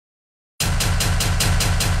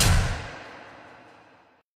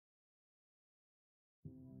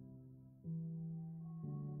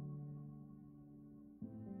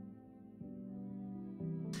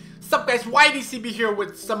Sup guys, YDCB here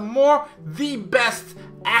with some more the best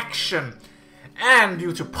action. And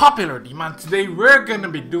due to popular demand, today we're gonna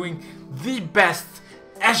be doing the best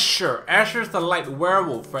ESHIR. ESHIR is the light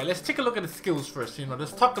werewolf, right? Let's take a look at the skills first,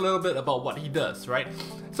 let's talk a little bit about what he does, right?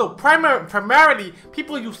 So primarily,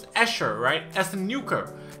 people use ESHIR, right, as a nuker.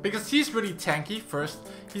 Because he's really tanky first.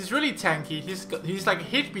 He's really tanky. He's like a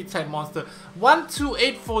HP type monster.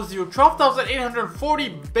 12840, 12,840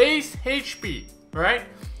 base HP, right?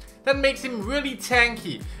 That makes him really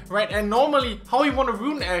tanky, right? And normally, how you want to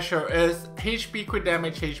rune ESHIR is HP, crit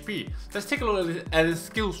damage, HP. Let's take a look at his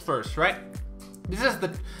skills first, right? This is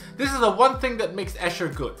the one thing that makes ESHIR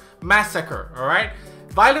good. Massacre, alright?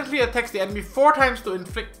 Violently attacks the enemy 4 times to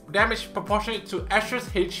inflict damage proportionate to ESHIR's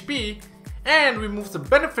HP and removes the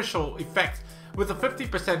beneficial effect with a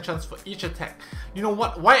 50% chance for each attack. You know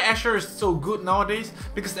what? Why ESHIR is so good nowadays?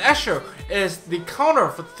 Because ESHIR is the counter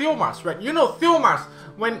for Theomars, right? You know Theomars,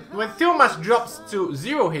 when Theomars drops to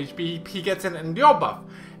 0 HP, he gets an endure buff.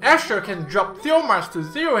 ESHIR can drop Theomars to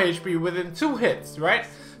 0 HP within 2 hits, right?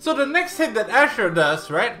 So the next hit that ESHIR does,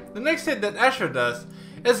 right? The next hit that ESHIR does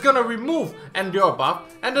is gonna remove endure buff,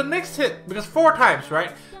 and the next hit, because 4 times,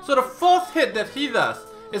 right? So the 4th hit that he does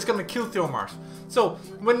is gonna kill Theomars. So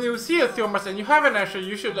when you see a Theomars and you have an ESHIR,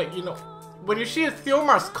 you should when you see a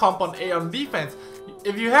Theomars comp on defense,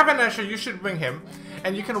 if you have an ESHIR, you should bring him,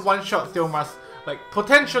 and you can one-shot Theomars, like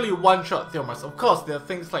potentially one-shot Theomars. Of course, there are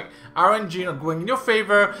things like RNG not going in your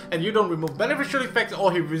favor, and you don't remove beneficial effects,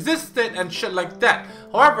 or he resists it and shit like that.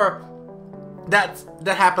 However, that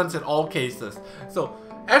happens in all cases. So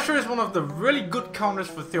ESHIR is one of the really good counters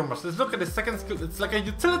for Theomars. Let's look at the second skill. It's like a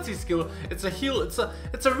utility skill. It's a heal. It's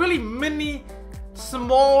a really mini,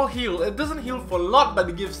 small heal. It doesn't heal for a lot, but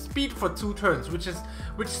it gives speed for 2 turns, which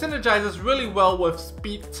synergizes really well with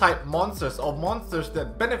speed type monsters or monsters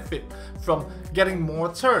that benefit from getting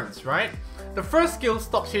more turns, right? The first skill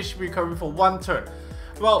stops HP recovery for 1 turn.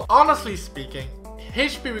 Well, honestly speaking,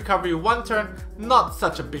 HP recovery 1 turn, not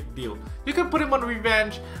such a big deal. You can put him on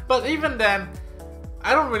revenge, but even then,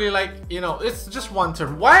 I don't really like, it's just 1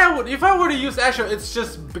 turn. If I were to use ESHIR, it's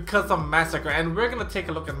just because of Massacre, and we're gonna take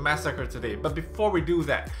a look at Massacre today. But before we do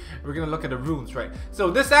that, we're gonna look at the runes, right? So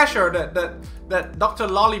this ESHIR that Dr.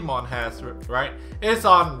 Lollymon has, right, is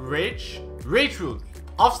on Rage rune.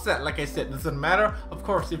 Offset, like I said, doesn't matter. Of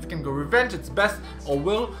course, if you can go Revenge, it's best, or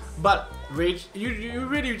Will, but Rage, you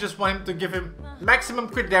really just want him to give him maximum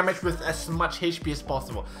crit damage with as much HP as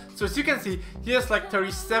possible. So as you can see, he has like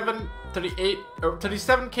 37, 38, or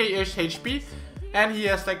 37k-ish HP, and he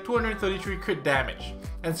has like 233 crit damage,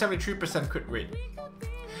 and 73% crit rate.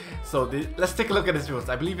 So let's take a look at his runes.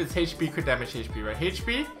 I believe it's HP, crit damage, HP, right?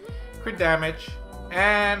 HP, crit damage,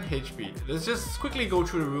 and HP. Let's just quickly go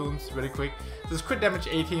through the runes really quick. There's crit damage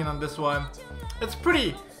 18 on this one. It's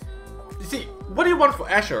pretty... You see, what do you want for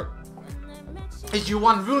ESHIR? Is you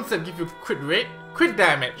want runes that give you crit rate, crit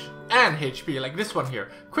damage, and HP, like this one here.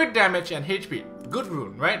 Crit damage and HP. Good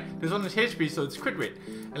rune, right? This one is HP, so it's crit rate.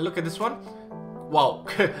 And look at this one. Wow.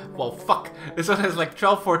 Wow, fuck. This one has like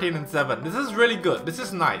 12, 14, and 7. This is really good. This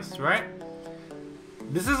is nice, right?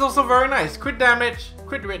 This is also very nice. Crit damage,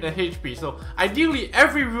 crit rate, and HP. So ideally,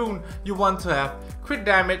 every rune you want to have crit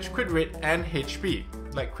damage, crit rate, and HP.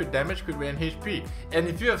 Like crit damage, crit rate, and HP. And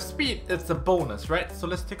if you have speed, it's a bonus, right? So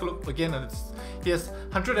let's take a look again. And he has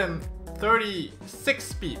 136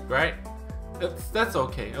 speed, right? That's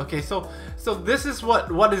okay. Okay, so this is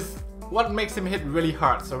what makes him hit really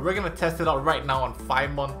hard. So we're gonna test it out right now on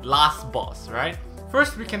Phaimon, last boss, right?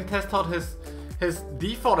 First, we can test out his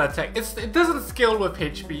default attack. It doesn't scale with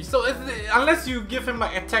HP, so unless you give him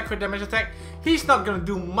like attack, crit damage, attack, he's not gonna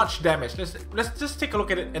do much damage. Let's just take a look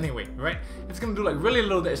at it anyway, right? It's gonna do like really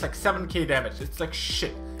little. It's like 7k damage. It's like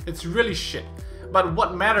shit. It's really shit. But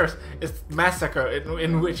what matters is Massacre,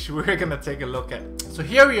 in which we're gonna take a look at. So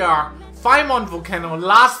here we are, Phaimon Volcano,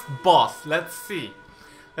 last boss. Let's see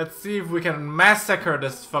if we can massacre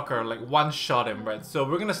this fucker, like one-shot him, right? So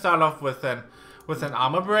we're gonna start off with an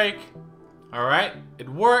armor break. Alright, it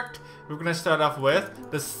worked. We're gonna start off with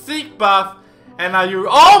the Seek buff. And now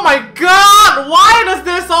oh my god! Why does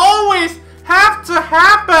this always have to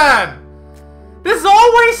happen? This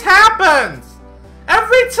always happens!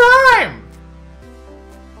 Every time!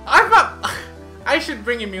 I should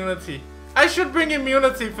bring immunity. I should bring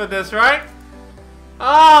immunity for this, right?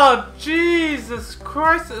 Oh, Jesus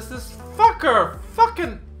Christ, is this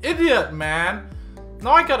fucking idiot, man.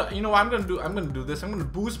 Now I gotta, what I'm gonna do? I'm gonna do this. I'm gonna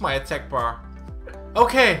boost my attack bar.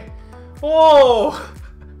 Okay. Oh.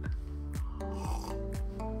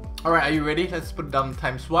 Alright, are you ready? Let's put it down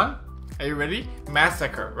 ×1. Are you ready?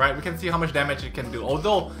 Massacre, right? We can see how much damage it can do.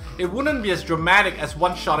 Although, it wouldn't be as dramatic as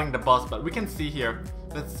one-shotting the boss, but we can see here.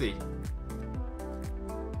 Let's see.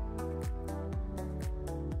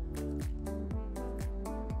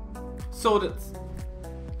 So that's...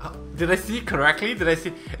 did I see correctly? Did I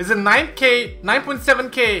see? Is it 9k,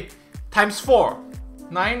 9.7k times 4?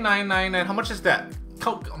 9999, how much is that?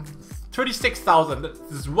 36,000.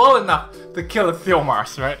 That's well enough to kill a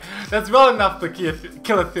Theomars, right? That's well enough to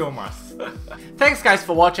kill a Theomars. Thanks guys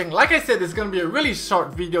for watching. Like I said, this is gonna be a really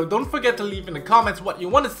short video. Don't forget to leave in the comments what you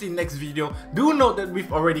want to see next video. Do note that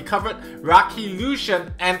we've already covered Raki,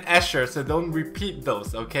 Lucian, and ESHIR, so don't repeat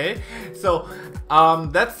those, okay? So,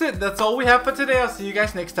 that's it. That's all we have for today. I'll see you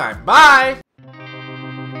guys next time. Bye!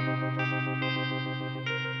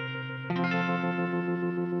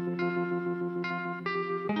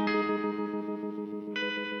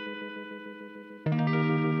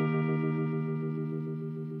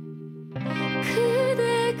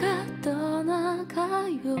 그대가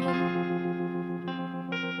떠나가요.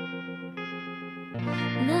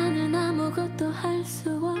 나는 아무것도 할 수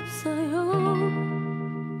없어요.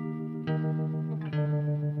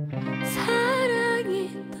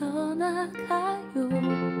 사랑이 떠나가요.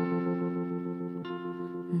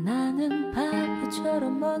 나는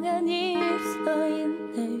바보처럼 멍하니 서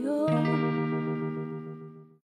있네요.